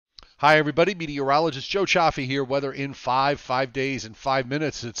Hi, everybody. Meteorologist Joe Cioffi here. Weather in 5 days and 5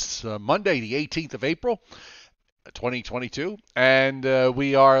 minutes. It's Monday, the 18th of April, 2022, and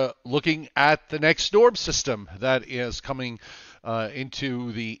we are looking at the next storm system that is coming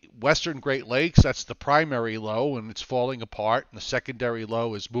into the western Great Lakes. That's the primary low, and it's falling apart. And the secondary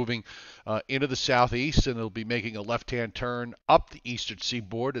low is moving into the southeast, and it'll be making a left-hand turn up the eastern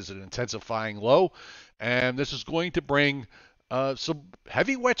seaboard as an intensifying low. And this is going to bring some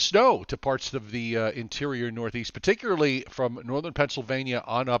heavy wet snow to parts of the interior Northeast, particularly from northern Pennsylvania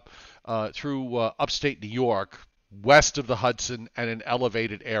on up through upstate New York, west of the Hudson, and in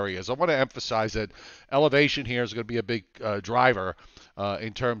elevated areas. I want to emphasize that elevation here is going to be a big driver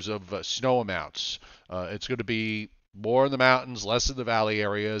in terms of snow amounts. It's going to be more in the mountains, less in the valley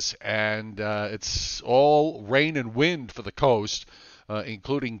areas, and it's all rain and wind for the coast.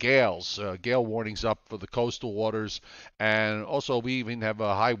 Including gales, gale warnings up for the coastal waters, and also we even have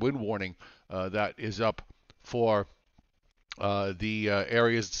a high wind warning that is up for the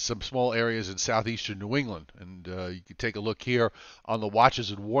areas, some small areas in southeastern New England. And you can take a look here on the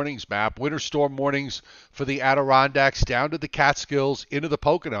watches and warnings map. Winter storm warnings for the Adirondacks down to the Catskills into the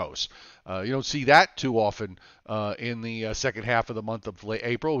Poconos. You don't see that too often in the second half of the month of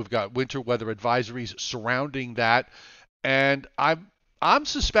April. We've got winter weather advisories surrounding that. And I'm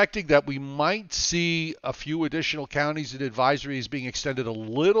suspecting that we might see a few additional counties and advisories being extended a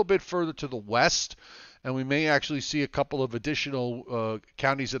little bit further to the west, and we may actually see a couple of additional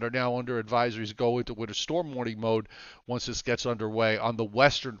counties that are now under advisories go into winter storm warning mode once this gets underway on the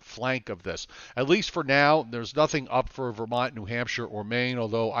western flank of this. At least for now, there's nothing up for Vermont, New Hampshire, or Maine,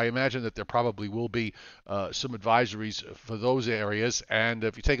 although I imagine that there probably will be some advisories for those areas. And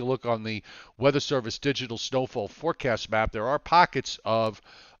if you take a look on the Weather Service digital snowfall forecast map, there are pockets of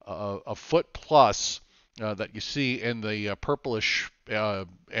a foot plus that you see in the purplish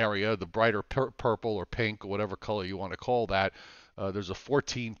area, the brighter purple or pink or whatever color you want to call that. There's a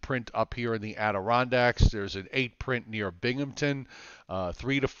 14 print up here in the Adirondacks. There's an 8 print near Binghamton.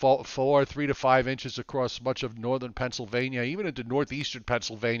 3 to 5 inches across much of northern Pennsylvania, even into northeastern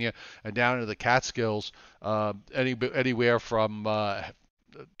Pennsylvania and down into the Catskills. Anywhere from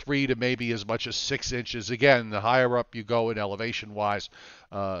 3 to maybe as much as 6 inches. Again, the higher up you go in elevation-wise,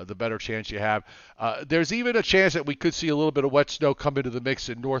 the better chance you have. There's even a chance that we could see a little bit of wet snow come into the mix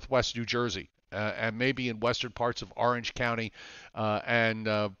in northwest New Jersey. And maybe in western parts of Orange County and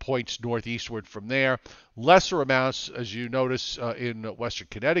points northeastward from there. Lesser amounts, as you notice, in western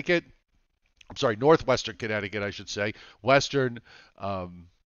Connecticut. I'm sorry, northwestern Connecticut, I should say. Western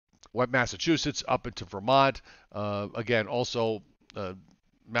Massachusetts up into Vermont. Again, also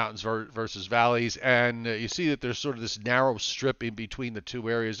mountains versus valleys, and you see that there's sort of this narrow strip in between the two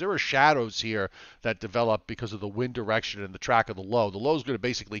areas. There are shadows here that develop because of the wind direction and the track of the low. The low is going to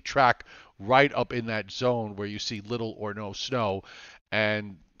basically track right up in that zone where you see little or no snow,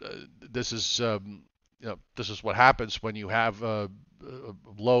 and this is this is what happens when you have a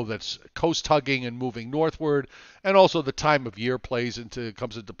low that's coast hugging and moving northward, and also the time of year comes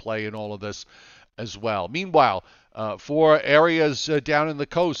into play in all of this as well. Meanwhile, for areas down in the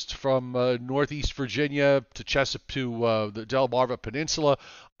coast from northeast Virginia to Chesapeake to the Delmarva Peninsula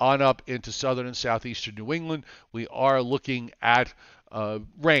on up into southern and southeastern New England, we are looking at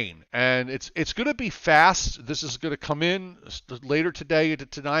rain, and it's going to be fast. This is going to come in later today into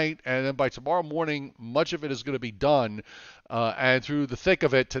tonight, and then by tomorrow morning, much of it is going to be done. And through the thick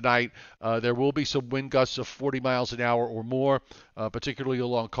of it tonight, there will be some wind gusts of 40 miles an hour or more, particularly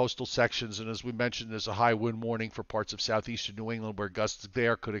along coastal sections. And as we mentioned, there's a high wind warning for parts of southeastern New England where gusts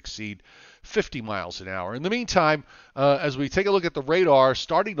there could exceed 50 miles an hour. In the meantime, as we take a look at the radar,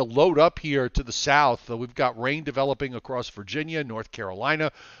 starting to load up here to the south, we've got rain developing across Virginia, North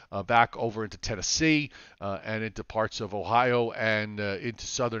Carolina, back over into Tennessee, and into parts of Ohio and into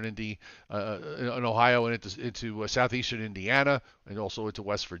southern in Ohio and into southeastern Indiana, and also into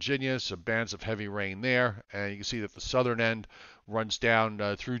West Virginia. Some bands of heavy rain there, and you can see that the southern end runs down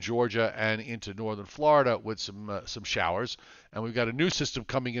through Georgia and into northern Florida with some showers. And we've got a new system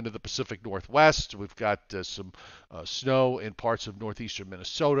coming into the Pacific Northwest. We've got some snow in parts of northeastern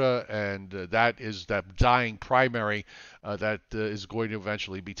Minnesota, and that is that dying primary that is going to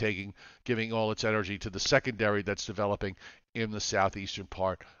eventually be giving all its energy to the secondary that's developing in the southeastern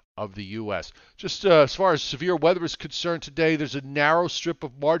part of the U.S. Just as far as severe weather is concerned today, there's a narrow strip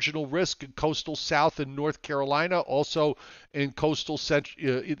of marginal risk in coastal South and North Carolina, also in coastal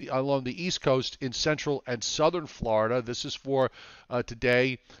along the East Coast in central and southern Florida. This is for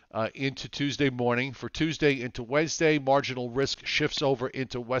today into Tuesday morning. For Tuesday into Wednesday, marginal risk shifts over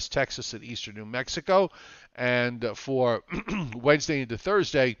into West Texas and eastern New Mexico. And for Wednesday into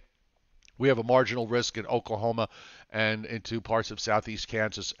Thursday, We have a marginal risk in Oklahoma and into parts of southeast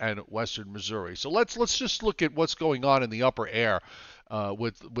Kansas and western Missouri. So let's just look at what's going on in the upper air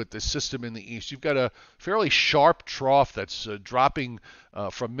with the system in the east. You've got a fairly sharp trough that's dropping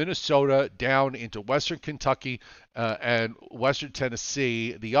from Minnesota down into western Kentucky and western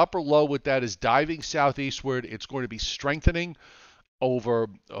Tennessee. The upper low with that is diving southeastward. It's going to be strengthening over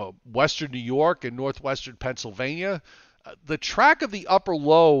western New York and northwestern Pennsylvania. The track of the upper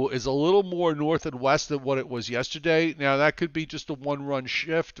low is a little more north and west than what it was yesterday. Now, that could be just a one-run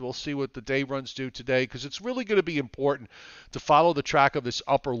shift. We'll see what the day runs do today, because it's really going to be important to follow the track of this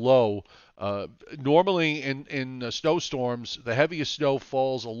upper low. Normally in snowstorms, the heaviest snow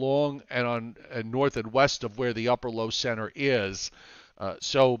falls along and north and west of where the upper low center is.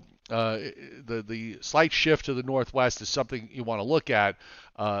 So the slight shift to the northwest is something you want to look at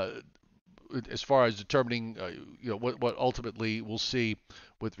as far as determining what ultimately we'll see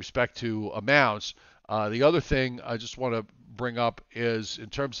with respect to amounts. The other thing I just want to bring up is in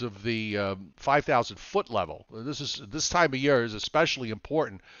terms of the 5,000 foot level. This time of year is especially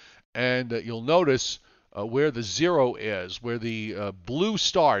important, and you'll notice where the zero is, where the blue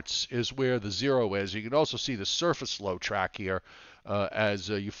starts is where the zero is. You can also see the surface low track here as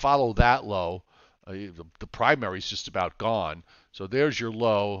you follow that low. The primary is just about gone. So there's your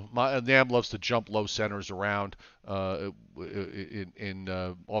low. NAM loves to jump low centers around.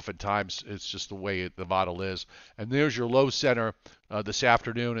 Oftentimes it's just the way the model is. And there's your low center this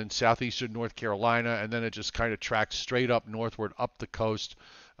afternoon in southeastern North Carolina, and then it just kind of tracks straight up northward up the coast,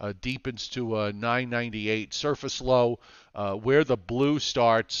 deepens to a 998 surface low, where the blue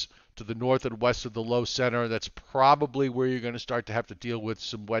starts to the north and west of the low center. That's probably where you're going to start to have to deal with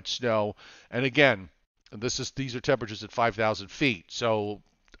some wet snow. And again, these are temperatures at 5,000 feet. So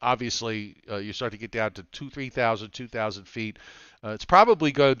obviously you start to get down to 2,000 feet. It's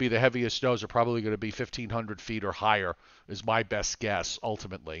probably going to be the heaviest snows are probably going to be 1,500 feet or higher is my best guess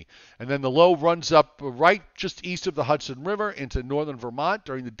ultimately. And then the low runs up right just east of the Hudson River into northern Vermont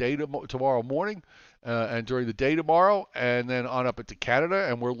during the day tomorrow morning and during the day tomorrow, and then on up into Canada.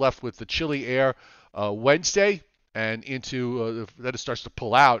 And we're left with the chilly air Wednesday and into then it starts to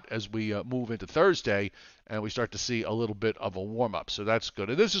pull out as we move into Thursday, and we start to see a little bit of a warm-up. So that's good.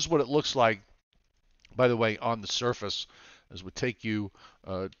 And this is what it looks like, by the way, on the surface as we take you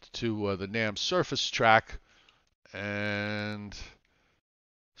to the NAM surface track. And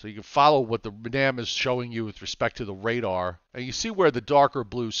so you can follow what the NAM is showing you with respect to the radar. And you see where the darker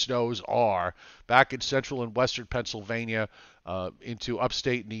blue snows are back in central and western Pennsylvania into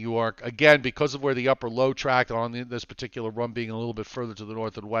upstate New York. Again, because of where the upper low track on this particular run being a little bit further to the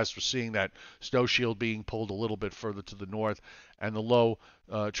north and west, we're seeing that snow shield being pulled a little bit further to the north, and the low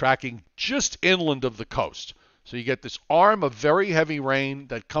tracking just inland of the coast. So you get this arm of very heavy rain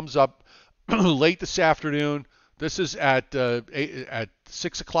that comes up late this afternoon. This is at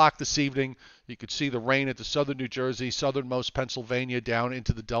 6 o'clock this evening. You could see the rain into southern New Jersey, southernmost Pennsylvania, down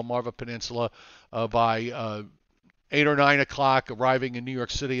into the Delmarva Peninsula by 8 or 9 o'clock, arriving in New York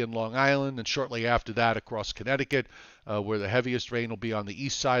City and Long Island, and shortly after that across Connecticut, where the heaviest rain will be on the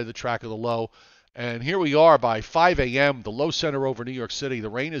east side of the track of the low. And here we are by 5 a.m., the low center over New York City. The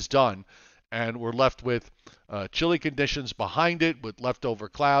rain is done, and we're left with chilly conditions behind it with leftover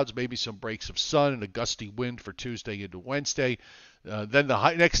clouds, maybe some breaks of sun and a gusty wind for Tuesday into Wednesday. Then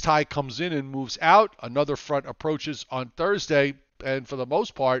the next high comes in and moves out. Another front approaches on Thursday, and for the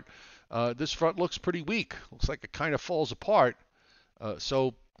most part, this front looks pretty weak. Looks like it kind of falls apart.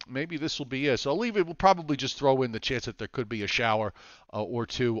 So maybe this will be it. So I'll leave it. We'll probably just throw in the chance that there could be a shower or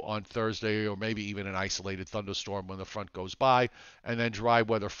two on Thursday, or maybe even an isolated thunderstorm when the front goes by. And then dry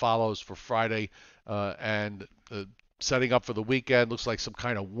weather follows for Friday. And setting up for the weekend looks like some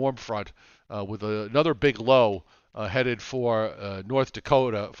kind of warm front with another big low headed for North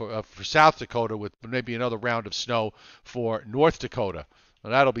Dakota, for South Dakota, with maybe another round of snow for North Dakota. Well,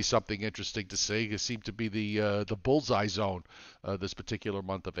 that'll be something interesting to see. It seemed to be the bullseye zone this particular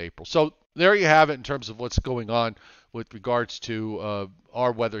month of April. So there you have it in terms of what's going on with regards to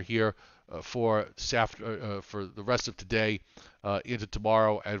our weather here for the rest of today into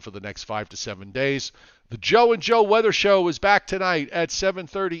tomorrow and for the next 5 to 7 days. The Joe and Joe Weather Show is back tonight at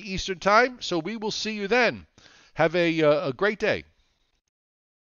 7:30 Eastern Time, so we will see you then. Have a great day.